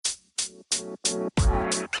Hello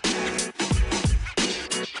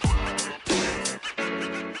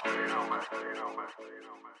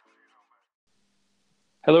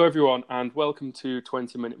everyone and welcome to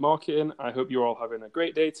 20 Minute Marketing. I hope you're all having a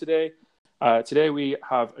great day today. Today we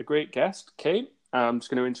have a great guest, Kate. I'm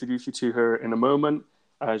just going to introduce you to her in a moment.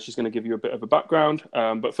 She's going to give you a bit of a background.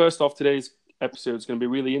 But first off, today's episode is going to be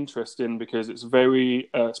really interesting because it's very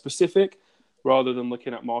specific. Rather than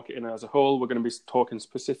looking at marketing as a whole, we're going to be talking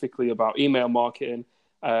specifically about email marketing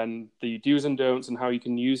and the do's and don'ts and how you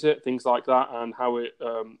can use it, things like that, and how it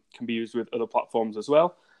can be used with other platforms as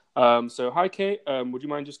well. So hi, Kate. Would you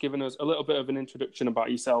mind just giving us a little bit of an introduction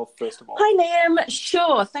about yourself, first of all? Hi, Liam.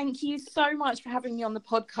 Sure. Thank you so much for having me on the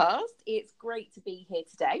podcast. It's great to be here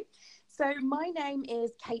today. So my name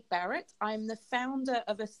is Kate Barrett. I'm the founder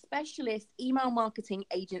of a specialist email marketing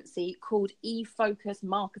agency called eFocus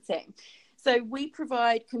Marketing. So we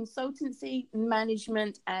provide consultancy,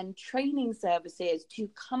 management, and training services to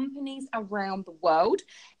companies around the world,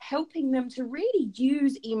 helping them to really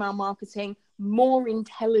use email marketing more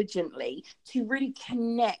intelligently to really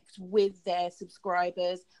connect with their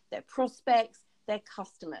subscribers, their prospects, their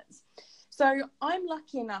customers. So I'm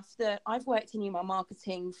lucky enough that I've worked in email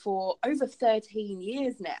marketing for over 13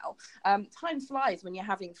 years now. Time flies when you're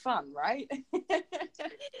having fun, right?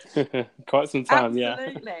 Quite some time,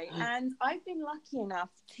 Absolutely. Yeah. And I've been lucky enough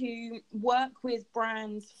to work with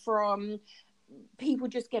brands from people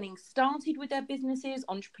just getting started with their businesses,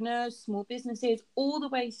 entrepreneurs, small businesses, all the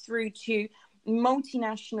way through to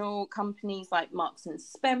multinational companies like Marks and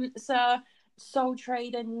Spencer, Sole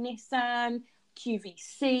Trader, Nissan,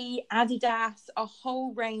 QVC, Adidas, a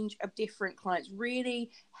whole range of different clients, really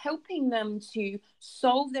helping them to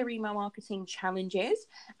solve their email marketing challenges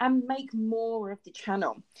and make more of the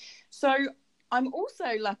channel. So I'm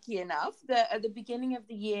also lucky enough that at the beginning of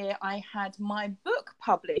the year, I had my book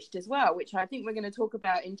published as well, which I think we're going to talk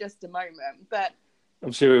about in just a moment. But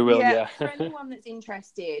I'm sure we will, yeah. For anyone that's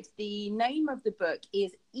interested, the name of the book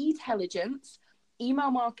is E-Telligence.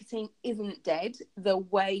 Email marketing isn't dead, the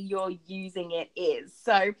way you're using it is.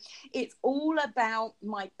 So it's all about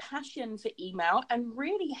my passion for email and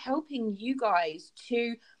really helping you guys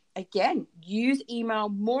to, again, use email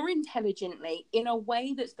more intelligently in a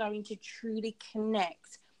way that's going to truly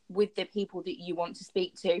connect with the people that you want to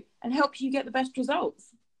speak to and help you get the best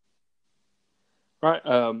results.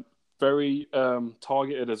 Right. Very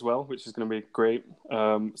targeted as well, which is going to be great.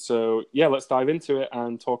 So yeah, let's dive into it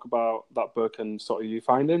and talk about that book and sort of your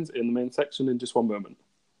findings in the main section in just one moment.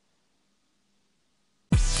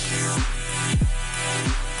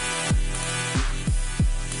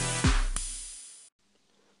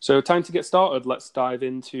 So time to get started. Let's dive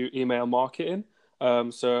into email marketing.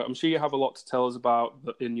 So I'm sure you have a lot to tell us about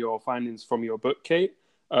in your findings from your book, Kate.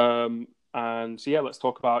 And so, yeah, let's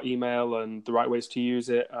talk about email and the right ways to use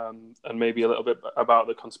it, and maybe a little bit about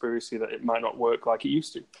the conspiracy that it might not work like it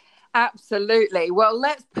used to. Absolutely. Well,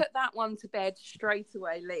 let's put that one to bed straight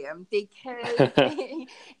away, Liam, because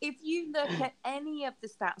if you look at any of the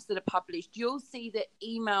stats that are published, you'll see that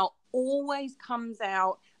email always comes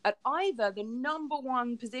out at either the number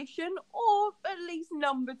one position or at least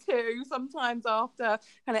number two, sometimes after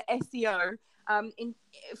kind of SEO.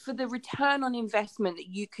 For the return on investment that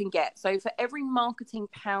you can get. So for every marketing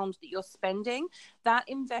pound that you're spending, that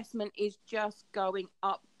investment is just going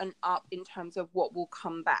up and up in terms of what will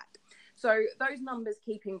come back. So those numbers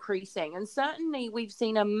keep increasing. And certainly we've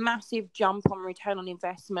seen a massive jump on return on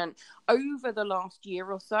investment over the last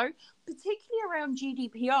year or so, particularly around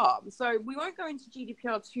GDPR. So we won't go into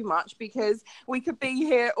GDPR too much because we could be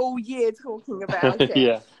here all year talking about it.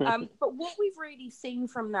 Yeah. But what we've really seen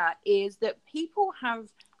from that is that people have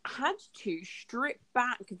had to strip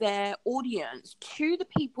back their audience to the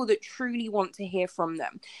people that truly want to hear from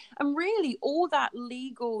them. And really all that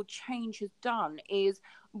legal change has done is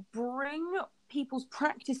bring people's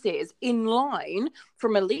practices in line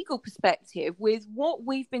from a legal perspective with what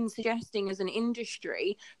we've been suggesting as an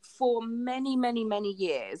industry for many, many, many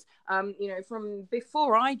years. From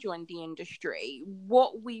before I joined the industry,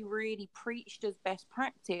 what we really preached as best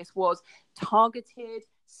practice was targeted,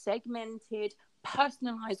 segmented,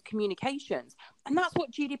 personalized communications. And that's what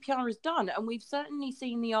GDPR has done. And we've certainly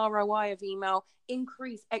seen the ROI of email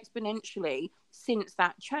increase exponentially since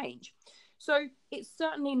that change. So it's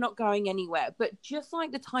certainly not going anywhere. But just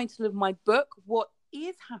like the title of my book, what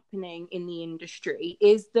is happening in the industry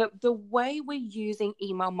is that the way we're using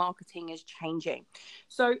email marketing is changing.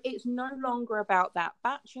 So it's no longer about that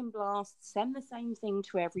batch and blast, send the same thing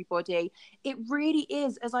to everybody. It really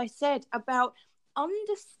is, as I said, about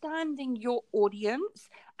understanding your audience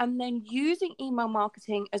and then using email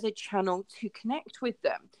marketing as a channel to connect with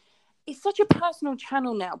them. it's such a personal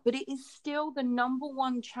channel now, but it is still the number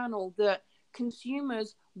one channel that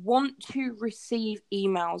consumers want to receive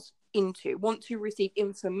emails into, want to receive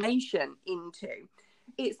information into.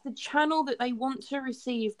 It's the channel that they want to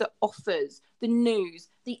receive the offers, the news,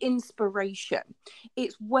 the inspiration.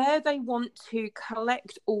 It's where they want to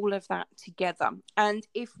collect all of that together. And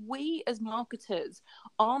if we as marketers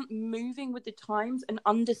aren't moving with the times and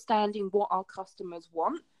understanding what our customers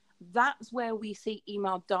want, that's where we see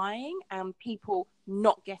email dying and people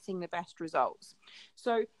not getting the best results.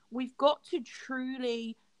 So we've got to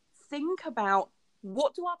truly think about,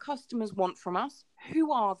 what do our customers want from us?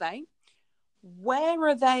 Who are they? Where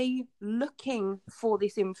are they looking for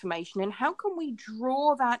this information? And how can we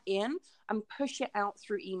draw that in and push it out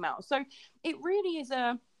through email? So it really is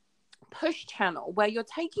a push channel where you're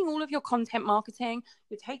taking all of your content marketing,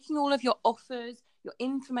 you're taking all of your offers, your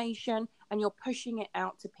information, and you're pushing it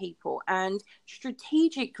out to people. And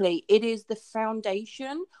strategically, it is the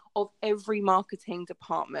foundation of every marketing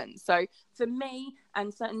department. So for me,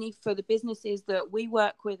 and certainly for the businesses that we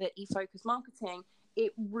work with at eFocus Marketing,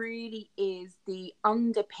 it really is the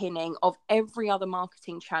underpinning of every other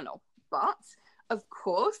marketing channel. But of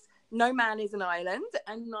course, no man is an island,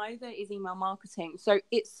 and neither is email marketing. So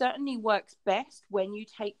it certainly works best when you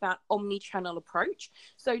take that omni-channel approach.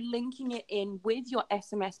 So linking it in with your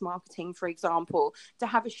SMS marketing, for example, to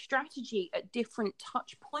have a strategy at different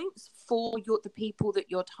touch points for the people that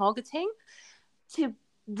you're targeting, to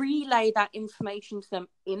relay that information to them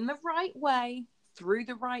in the right way, through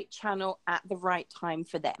the right channel, at the right time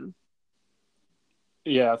for them.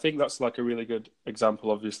 Yeah, I think that's like a really good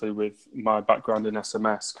example, obviously, with my background in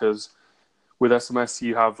SMS, because with SMS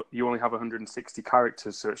you only have 160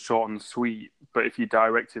 characters, so it's short and sweet. But if you're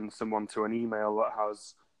directing someone to an email that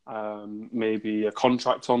has maybe a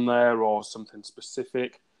contract on there or something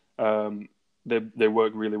specific, they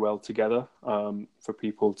work really well together for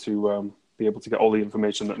people to be able to get all the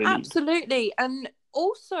information that they need. Absolutely. And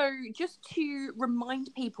also, just to remind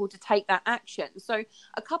people to take that action. So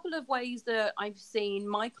a couple of ways that I've seen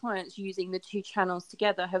my clients using the two channels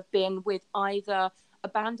together have been with either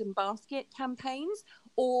abandoned basket campaigns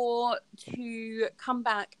or to come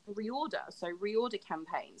back and reorder, so reorder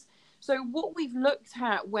campaigns. So what we've looked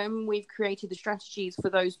at when we've created the strategies for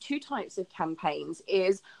those two types of campaigns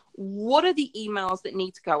is, what are the emails that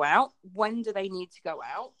need to go out? When do they need to go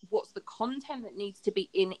out? What's the content that needs to be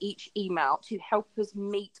in each email to help us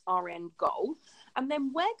meet our end goal? And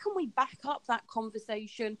then where can we back up that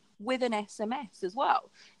conversation with an SMS as well?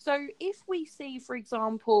 So if we see, for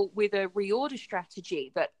example, with a reorder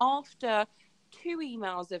strategy, that after 2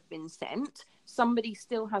 emails have been sent, somebody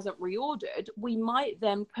still hasn't reordered, we might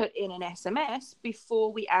then put in an SMS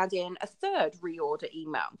before we add in a third reorder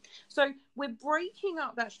email. So we're breaking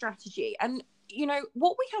up that strategy. And,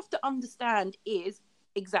 what we have to understand is,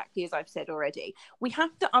 exactly as I've said already, we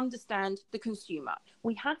have to understand the consumer.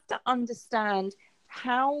 We have to understand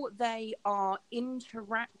how they are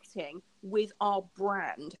interacting with our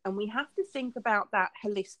brand. And we have to think about that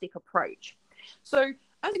holistic approach. So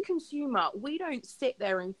as a consumer, we don't sit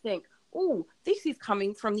there and think, oh, this is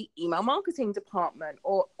coming from the email marketing department,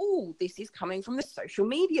 or, oh, this is coming from the social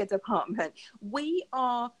media department. We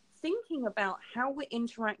are thinking about how we're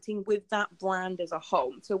interacting with that brand as a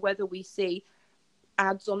whole. So whether we see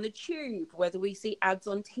ads on the tube, whether we see ads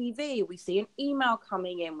on TV, we see an email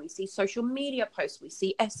coming in, we see social media posts, we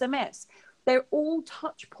see SMS, they're all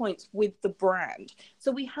touch points with the brand.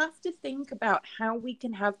 So we have to think about how we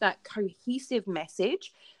can have that cohesive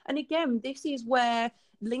message. And again, this is where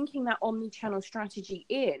linking that omni-channel strategy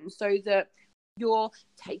in, so that you're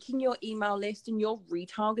taking your email list and you're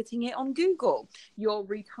retargeting it on Google, you're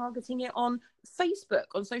retargeting it on Facebook,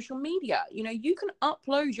 on social media. You can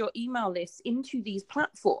upload your email lists into these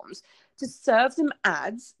platforms to serve them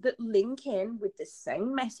ads that link in with the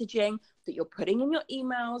same messaging that you're putting in your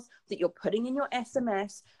emails, that you're putting in your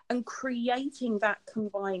SMS, and creating that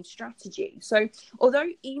combined strategy. So although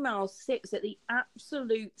email sits at the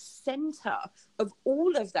absolute center of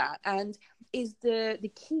all of that and is the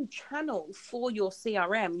key channel for your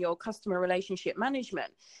CRM, your customer relationship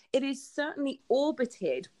management, it is certainly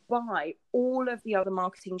orbited by all of the other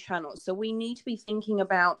marketing channels. So we need to be thinking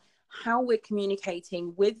about how we're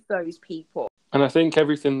communicating with those people. And I think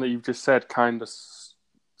everything that you've just said kind of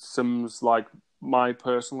sums like my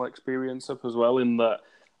personal experience up as well, in that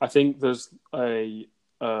I think there's a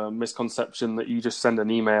misconception that you just send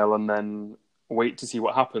an email and then wait to see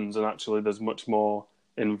what happens, and actually there's much more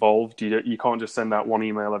involved. You can't just send out one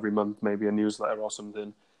email every month, maybe a newsletter or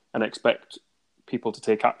something, and expect people to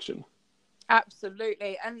take action.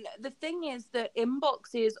 Absolutely. And the thing is that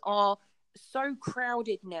inboxes are so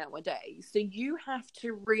crowded nowadays. So you have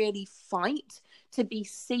to really fight to be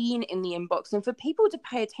seen in the inbox and for people to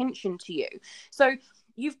pay attention to you. So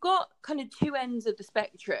you've got kind of two ends of the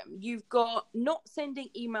spectrum. You've got not sending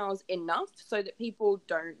emails enough so that people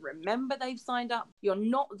don't remember they've signed up. You're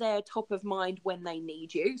not there top of mind when they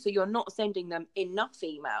need you. So you're not sending them enough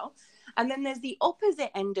email. And then there's the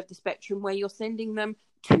opposite end of the spectrum where you're sending them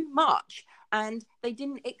too much and they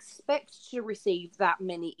didn't expect to receive that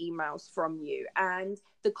many emails from you. And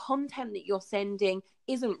the content that you're sending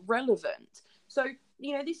isn't relevant. So,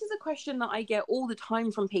 this is a question that I get all the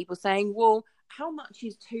time from people saying, well, how much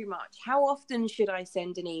is too much? How often should I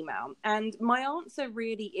send an email? And my answer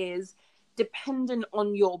really is dependent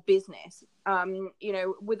on your business.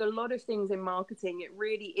 With a lot of things in marketing,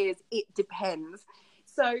 it depends.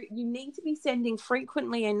 So you need to be sending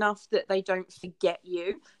frequently enough that they don't forget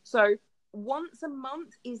you. So once a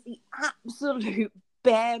month is the absolute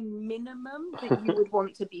bare minimum that you would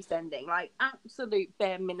want to be sending, like absolute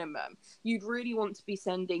bare minimum. You'd really want to be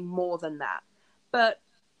sending more than that. But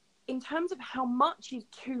in terms of how much is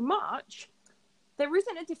too much, there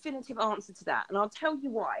isn't a definitive answer to that. And I'll tell you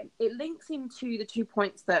why. It links into the 2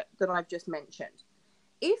 points that I've just mentioned.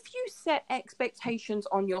 If you set expectations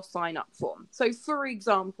on your sign-up form, so for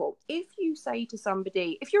example, if you say to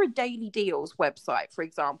somebody, if you're a Daily Deals website, for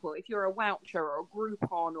example, if you're a Voucher or a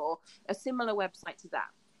Groupon or a similar website to that,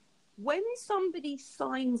 when somebody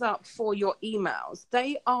signs up for your emails,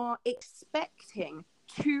 they are expecting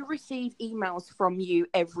to receive emails from you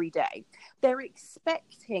every day. They're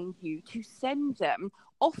expecting you to send them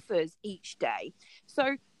offers each day.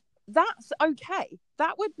 So that's okay.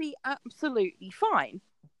 That would be absolutely fine.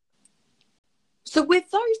 So with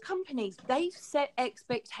those companies, they've set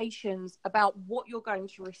expectations about what you're going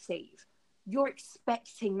to receive. You're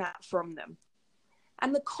expecting that from them.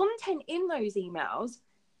 And the content in those emails,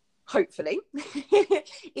 hopefully,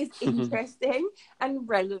 is interesting and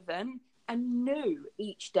relevant and new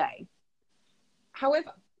each day.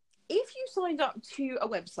 However, if you signed up to a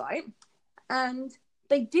website and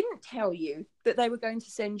they didn't tell you that they were going to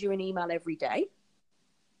send you an email every day,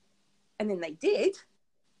 and then they did,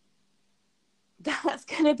 that's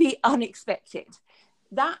going to be unexpected.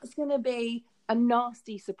 That's going to be a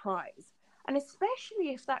nasty surprise. And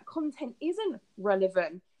especially if that content isn't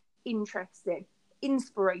relevant, interesting,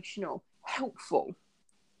 inspirational, helpful,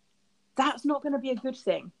 that's not going to be a good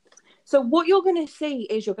thing. So what you're going to see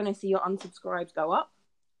is you're going to see your unsubscribes go up.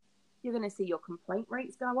 You're going to see your complaint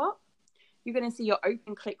rates go up. You're going to see your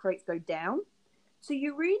open click rates go down. So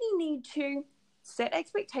you really need to set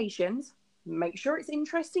expectations, make sure it's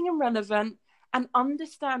interesting and relevant, and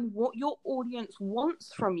understand what your audience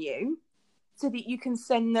wants from you so that you can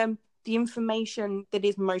send them the information that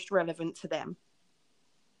is most relevant to them.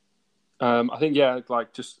 I think,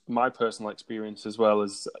 like just my personal experience as well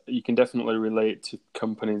is you can definitely relate to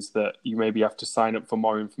companies that you maybe have to sign up for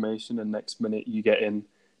more information and next minute you get in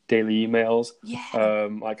daily emails. Yeah.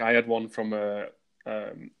 Like I had one from a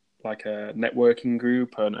networking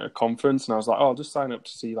group and a conference, and I was like, I'll just sign up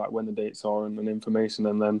to see like when the dates are and information.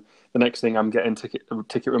 And then the next thing I'm getting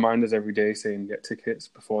ticket reminders every day saying get tickets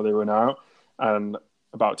before they run out. And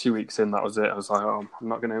about 2 weeks in, that was it. I was like, I'm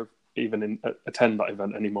not going to even attend that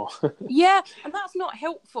event anymore. Yeah, and that's not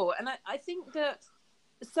helpful. And I think that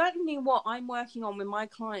certainly what I'm working on with my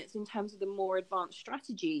clients in terms of the more advanced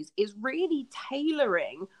strategies is really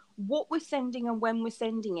tailoring what we're sending and when we're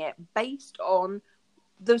sending it based on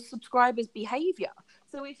the subscriber's behavior.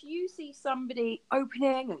 So if you see somebody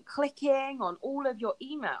opening and clicking on all of your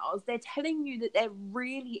emails, they're telling you that they're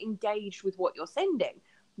really engaged with what you're sending.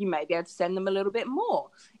 You may be able to send them a little bit more.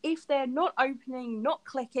 If they're not opening, not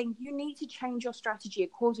clicking, you need to change your strategy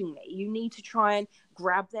accordingly. You need to try and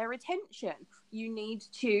grab their attention. You need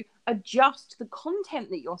to adjust the content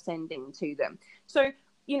that you're sending to them. So,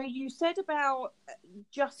 you said about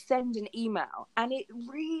just send an email, and it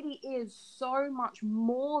really is so much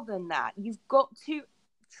more than that. You've got to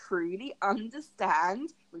truly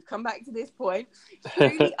understand, we've come back to this point,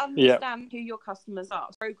 truly understand who your customers are.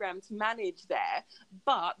 Programmed to manage there,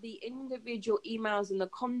 but the individual emails and the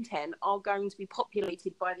content are going to be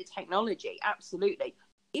populated by the technology. Absolutely.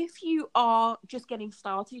 If you are just getting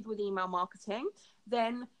started with email marketing,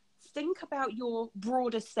 then think about your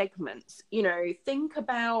broader segments. Think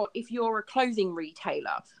about if you're a clothing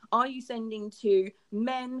retailer, are you sending to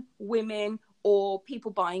men, women, or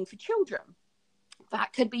people buying for children?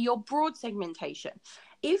 That could be your broad segmentation.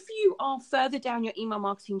 If you are further down your email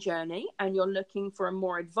marketing journey and you're looking for a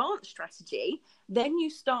more advanced strategy, then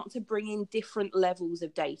you start to bring in different levels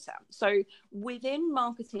of data. So within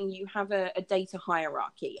marketing, you have a data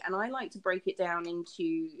hierarchy, and I like to break it down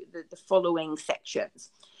into the following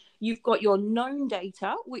sections. You've got your known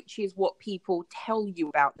data, which is what people tell you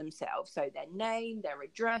about themselves. So their name, their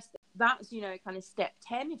address. That's, kind of step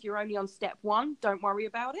 10. If you're only on step 1, don't worry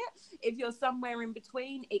about it. If you're somewhere in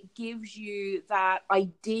between, it gives you that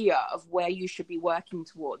idea of where you should be working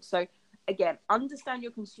towards. So again, understand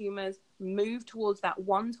your consumers, move towards that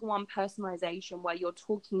one-to-one personalization where you're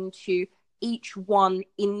talking to each one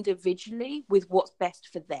individually with what's best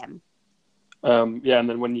for them. And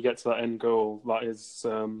then when you get to that end goal, that is,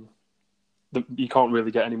 you can't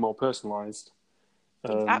really get any more personalized.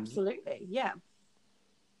 Absolutely, yeah.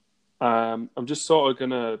 I'm just sort of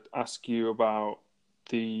going to ask you about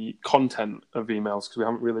the content of emails because we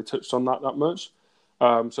haven't really touched on that much. So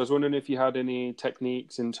I was wondering if you had any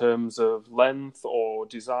techniques in terms of length or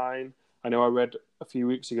design. I know I read a few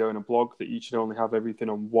weeks ago in a blog that you should only have everything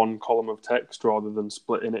on one column of text rather than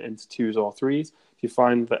splitting it into 2s or 3s. Do you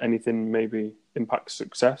find that anything maybe impacts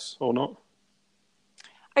success or not?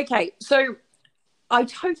 Okay, so I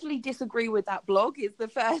totally disagree with that blog is the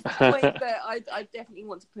first point that I definitely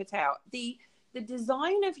want to put out. The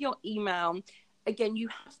design of your email, again, you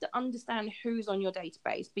have to understand who's on your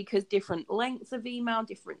database because different lengths of email,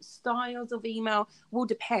 different styles of email will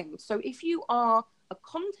depend. So if you are a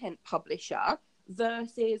content publisher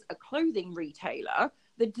versus a clothing retailer,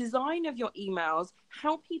 the design of your emails,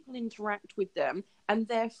 how people interact with them, and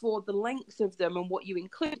therefore the length of them and what you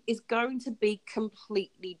include is going to be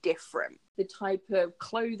completely different. The type of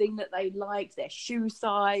clothing that they like, their shoe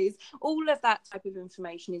size, all of that type of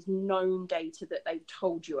information is known data that they've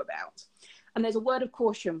told you about. And there's a word of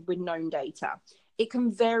caution with known data. It can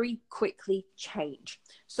very quickly change.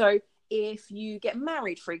 So if you get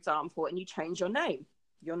married, for example, and you change your name,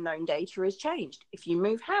 your known data has changed. If you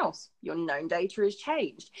move house, your known data has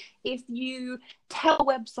changed. If you tell a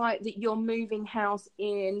website that you're moving house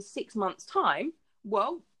in 6 months' time,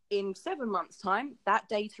 well, in 7 months' time, that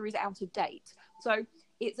data is out of date. So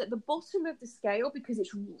it's at the bottom of the scale because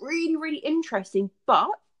it's really, really interesting,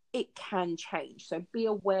 but it can change. So be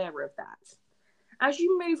aware of that. As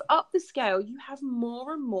you move up the scale, you have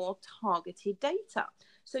more and more targeted data.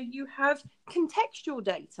 So you have contextual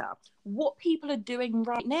data, what people are doing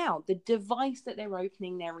right now, the device that they're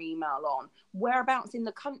opening their email on, whereabouts in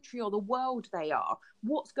the country or the world they are,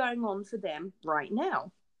 what's going on for them right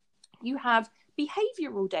now. You have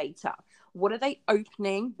behavioral data. What are they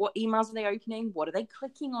opening? What emails are they opening? What are they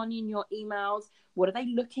clicking on in your emails? What are they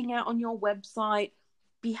looking at on your website?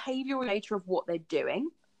 Behavioral data of what they're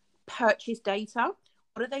doing. Purchase data.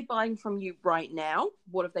 What are they buying from you right now?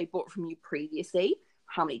 What have they bought from you previously?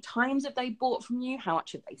 How many times have they bought from you? How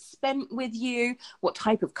much have they spent with you? What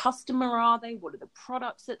type of customer are they? What are the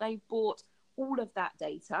products that they've bought? All of that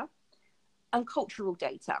data. And cultural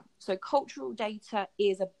data. So cultural data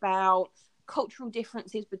is about cultural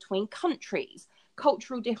differences between countries,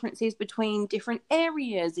 cultural differences between different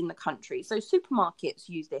areas in the country. So supermarkets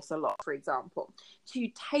use this a lot, for example, to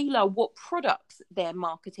tailor what products they're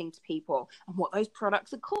marketing to people and what those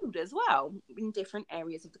products are called as well in different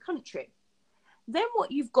areas of the country. Then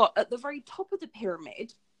what you've got at the very top of the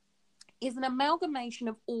pyramid is an amalgamation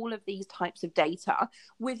of all of these types of data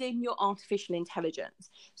within your artificial intelligence.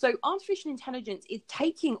 So artificial intelligence is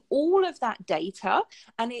taking all of that data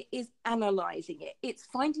and it is analyzing it. It's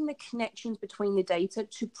finding the connections between the data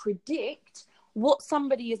to predict what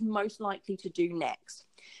somebody is most likely to do next.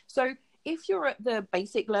 So if you're at the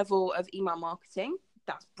basic level of email marketing,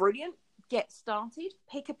 that's brilliant. Get started,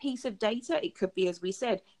 pick a piece of data. It could be, as we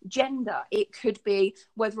said, gender. It could be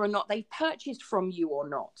whether or not they've purchased from you or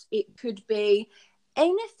not. It could be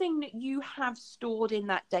anything that you have stored in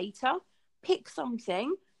that data. Pick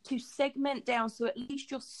something to segment down so at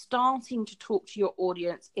least you're starting to talk to your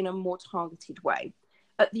audience in a more targeted way.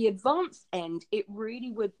 At the advanced end, it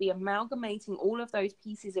really would be amalgamating all of those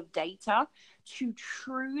pieces of data to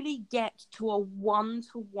truly get to a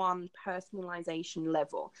one-to-one personalization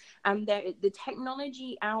level. And the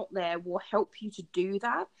technology out there will help you to do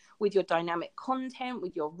that with your dynamic content,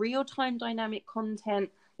 with your real-time dynamic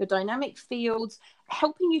content, your dynamic fields,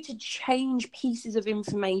 helping you to change pieces of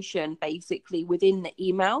information basically within the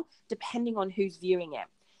email, depending on who's viewing it.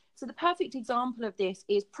 So the perfect example of this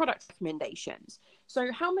is product recommendations.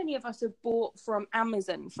 So how many of us have bought from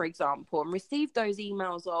Amazon, for example, and received those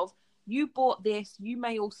emails of, you bought this, you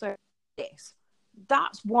may also this.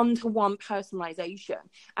 That's one-to-one personalization.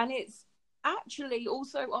 And it's actually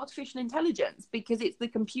also artificial intelligence, because it's the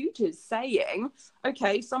computers saying,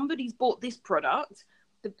 okay, somebody's bought this product.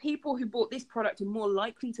 The people who bought this product are more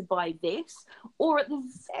likely to buy this, or at the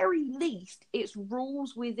very least, it's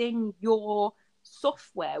rules within your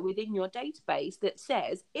software, within your database that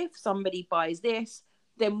says if somebody buys this,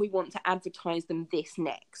 then we want to advertise them this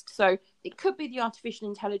next. So it could be the artificial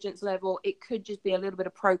intelligence level. It could just be a little bit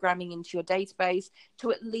of programming into your database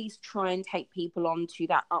to at least try and take people onto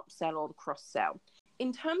that upsell or the cross sell.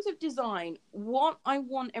 In terms of design, what I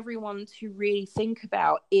want everyone to really think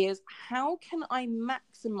about is how can I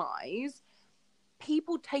maximize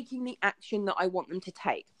people taking the action that I want them to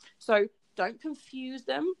take? So don't confuse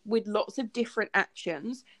them with lots of different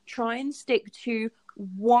actions. Try and stick to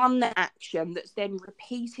one action that's then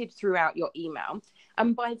repeated throughout your email.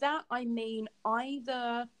 And by that, I mean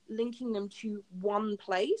either linking them to one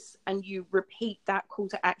place and you repeat that call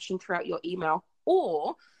to action throughout your email,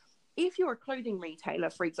 or if you're a clothing retailer,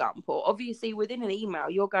 for example, obviously within an email,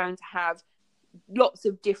 you're going to have lots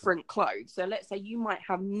of different clothes. So let's say you might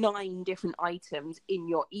have 9 different items in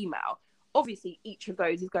your email. Obviously, each of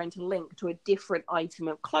those is going to link to a different item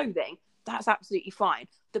of clothing. That's absolutely fine.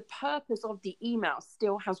 The purpose of the email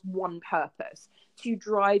still has one purpose: to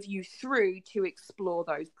drive you through to explore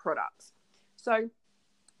those products. So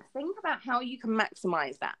think about how you can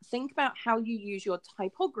maximize that. Think about how you use your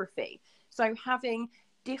typography. So having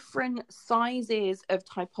different sizes of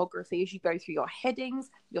typography as you go through your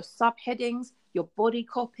headings, your subheadings, your body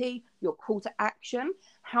copy, your call to action,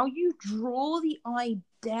 how you draw the eye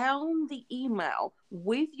down the email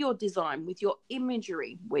with your design, with your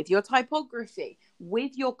imagery, with your typography,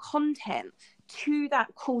 with your content to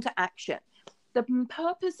that call to action. The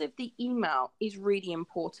purpose of the email is really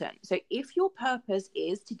important. So if your purpose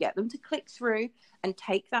is to get them to click through and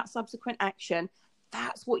take that subsequent action,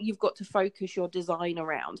 that's what you've got to focus your design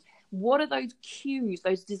around. What are those cues,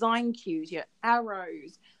 those design cues, your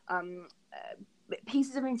arrows,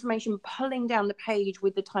 pieces of information pulling down the page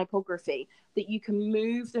with the typography that you can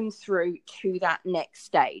move them through to that next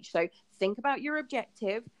stage? So think about your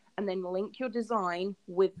objective and then link your design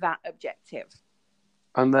with that objective.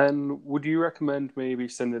 And then would you recommend maybe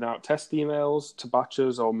sending out test emails to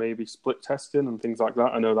batches, or maybe split testing and things like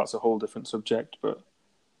that? I know that's a whole different subject, but...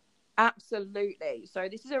 Absolutely. So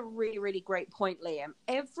this is a really, really great point, Liam.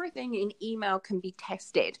 Everything in email can be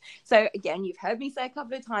tested. So again, you've heard me say a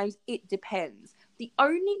couple of times, it depends. The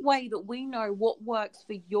only way that we know what works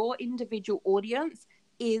for your individual audience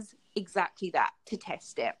is exactly that, to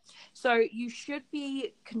test it. So you should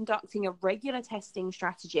be conducting a regular testing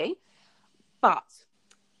strategy. But,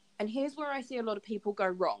 and here's where I see a lot of people go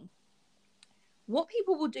wrong. What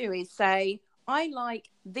people will do is say, I like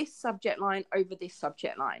this subject line over this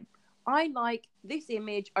subject line. I like this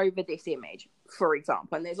image over this image, for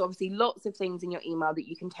example. And there's obviously lots of things in your email that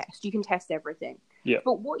you can test. You can test everything. Yeah.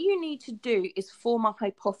 But what you need to do is form a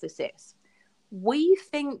hypothesis. We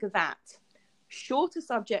think that shorter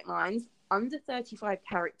subject lines under 35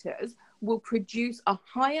 characters will produce a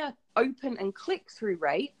higher open and click-through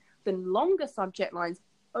rate than longer subject lines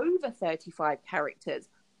over 35 characters,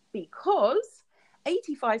 because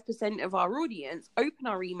 85% of our audience open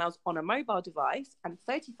our emails on a mobile device, and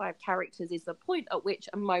 35 characters is the point at which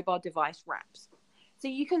a mobile device wraps. So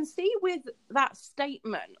you can see with that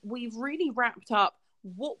statement, we've really wrapped up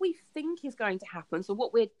what we think is going to happen. So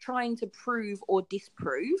what we're trying to prove or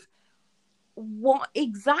disprove, what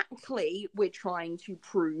exactly we're trying to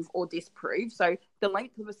prove or disprove. So the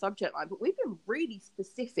length of a subject line, but we've been really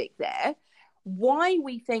specific there. Why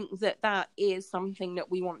we think that that is something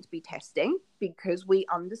that we want to be testing, because we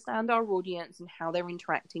understand our audience and how they're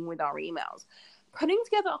interacting with our emails. Putting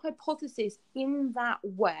together a hypothesis in that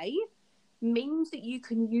way means that you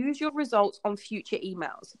can use your results on future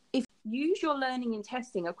emails. If you use your learning and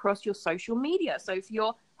testing across your social media, so for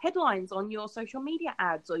your headlines on your social media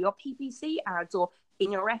ads or your PPC ads or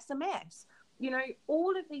in your SMS,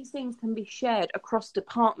 all of these things can be shared across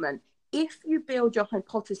department if you build your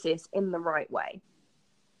hypothesis in the right way.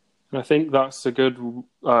 And I think that's a good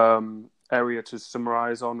area to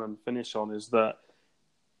summarize on and finish on, is that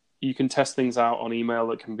you can test things out on email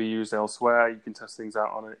that can be used elsewhere. You can test things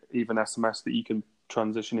out on even SMS that you can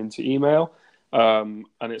transition into email. And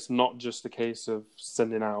it's not just a case of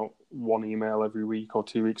sending out one email every week or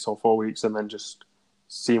 2 weeks or 4 weeks and then just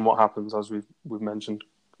seeing what happens, as we've mentioned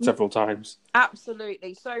several times.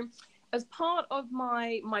 Absolutely. So as part of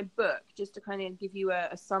my book, just to kind of give you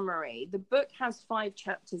a summary, the book has 5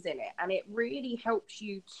 chapters in it, and it really helps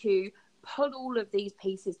you to put all of these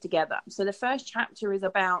pieces together. So the first chapter is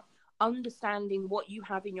about understanding what you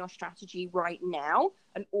have in your strategy right now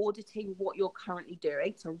and auditing what you're currently doing.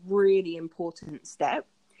 It's a really important step.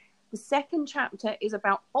 The second chapter is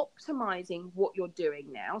about optimizing what you're doing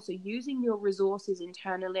now. So using your resources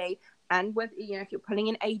internally, and whether, if you're pulling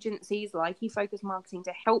in agencies like eFocus Marketing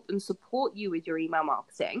to help and support you with your email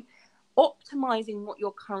marketing, optimizing what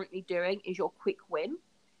you're currently doing is your quick win.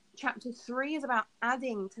 Chapter 3 is about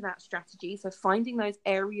adding to that strategy. So finding those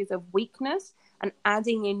areas of weakness and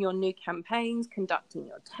adding in your new campaigns, conducting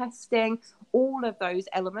your testing, all of those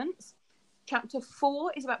elements. Chapter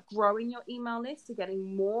 4 is about growing your email list, so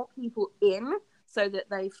getting more people in so that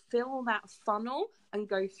they fill that funnel and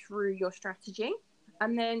go through your strategy.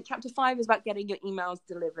 And then chapter 5 is about getting your emails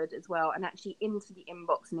delivered as well and actually into the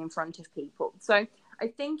inbox and in front of people. So I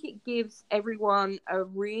think it gives everyone a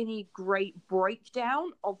really great breakdown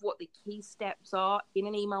of what the key steps are in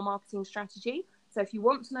an email marketing strategy. So if you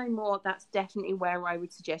want to know more, that's definitely where I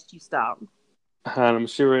would suggest you start. And I'm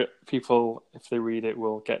sure people, if they read it,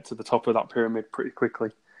 will get to the top of that pyramid pretty quickly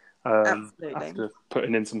after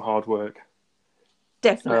putting in some hard work.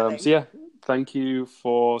 Definitely. So yeah, thank you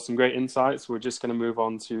for some great insights. We're just going to move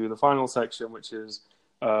on to the final section, which is,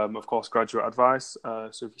 of course, graduate advice.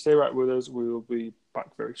 So if you stay right with us, we will be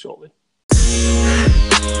back very shortly.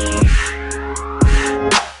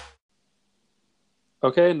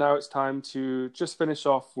 Okay, now it's time to just finish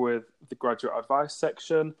off with the graduate advice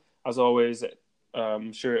section. As always,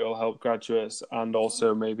 I'm sure it will help graduates and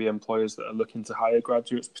also maybe employers that are looking to hire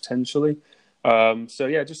graduates potentially. So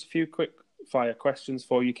yeah, just a few quick fire questions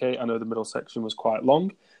for you, Kate. I know the middle section was quite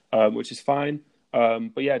long, which is fine.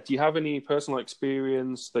 But yeah, do you have any personal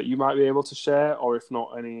experience that you might be able to share, or if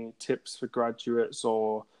not, any tips for graduates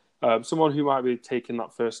or someone who might be taking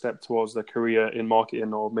that first step towards their career in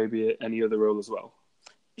marketing or maybe any other role as well?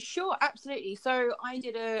 Sure, absolutely. So I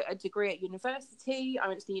did a degree at university. I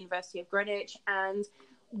went to the University of Greenwich, and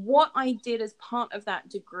what I did as part of that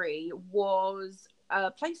degree was a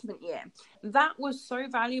placement year. That was so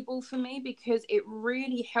valuable for me because it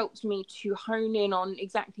really helped me to hone in on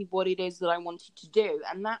exactly what it is that I wanted to do.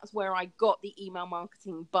 And that's where I got the email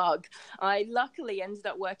marketing bug. I luckily ended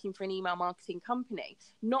up working for an email marketing company,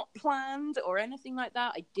 not planned or anything like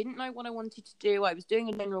that. I didn't know what I wanted to do. I was doing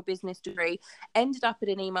a general business degree, ended up at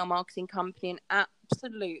an email marketing company and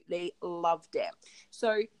absolutely loved it.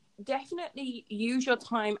 So definitely use your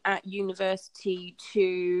time at university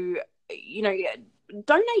to,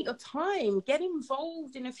 donate your time, get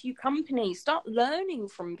involved in a few companies, start learning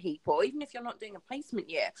from people, even if you're not doing a placement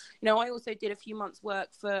year. I also did a few months work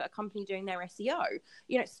for a company doing their SEO.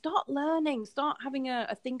 Start learning, start having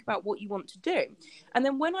a think about what you want to do. And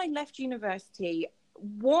then when I left university,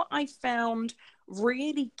 what I found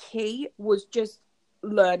really key was just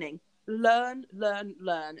learning. Learn.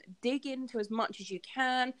 Dig into as much as you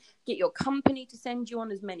can. Get your company to send you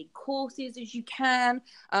on as many courses as you can.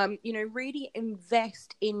 Really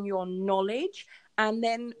invest in your knowledge and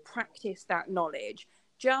then practice that knowledge.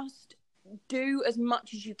 Just do as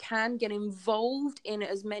much as you can. Get involved in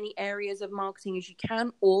as many areas of marketing as you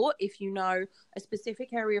can. Or if you know a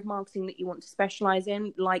specific area of marketing that you want to specialize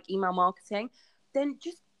in, like email marketing, then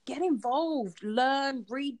just get involved, learn,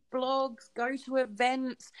 read blogs, go to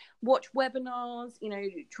events, watch webinars,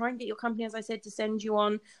 try and get your company, as I said, to send you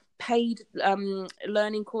on paid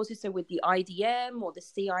learning courses. So with the IDM or the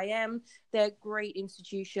CIM, they're great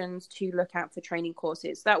institutions to look at for training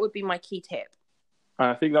courses. That would be my key tip.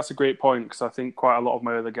 I think that's a great point because I think quite a lot of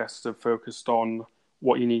my other guests have focused on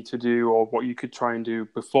what you need to do or what you could try and do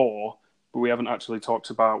before, but we haven't actually talked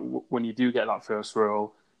about when you do get that first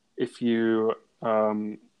role. If you're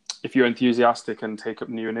enthusiastic and take up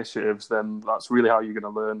new initiatives, then that's really how you're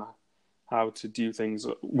going to learn how to do things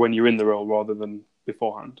when you're in the role rather than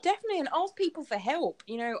beforehand. Definitely, and ask people for help.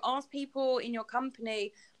 Ask people in your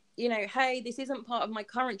company, hey, this isn't part of my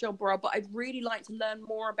current job role, but I'd really like to learn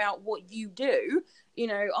more about what you do.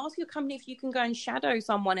 Ask your company if you can go and shadow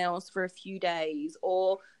someone else for a few days,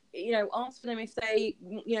 or ask for them if they,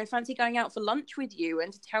 fancy going out for lunch with you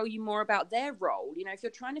and to tell you more about their role. If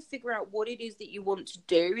you're trying to figure out what it is that you want to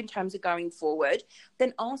do in terms of going forward,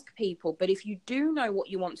 then ask people. But if you do know what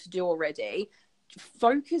you want to do already,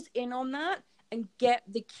 focus in on that and get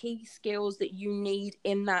the key skills that you need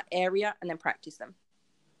in that area and then practice them.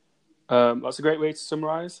 That's a great way to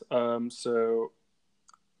summarize. Thanks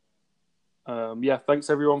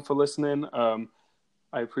everyone for listening.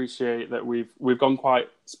 I appreciate that we've gone quite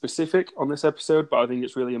specific on this episode, but I think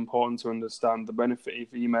it's really important to understand the benefit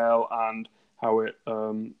of email and how it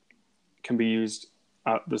can be used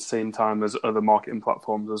at the same time as other marketing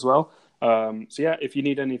platforms as well. If you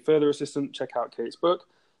need any further assistance, check out Kate's book.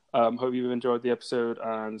 Hope you've enjoyed the episode,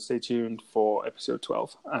 and stay tuned for episode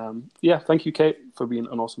 12. Thank you, Kate, for being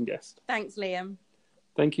an awesome guest. Thanks, Liam.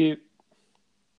 Thank you.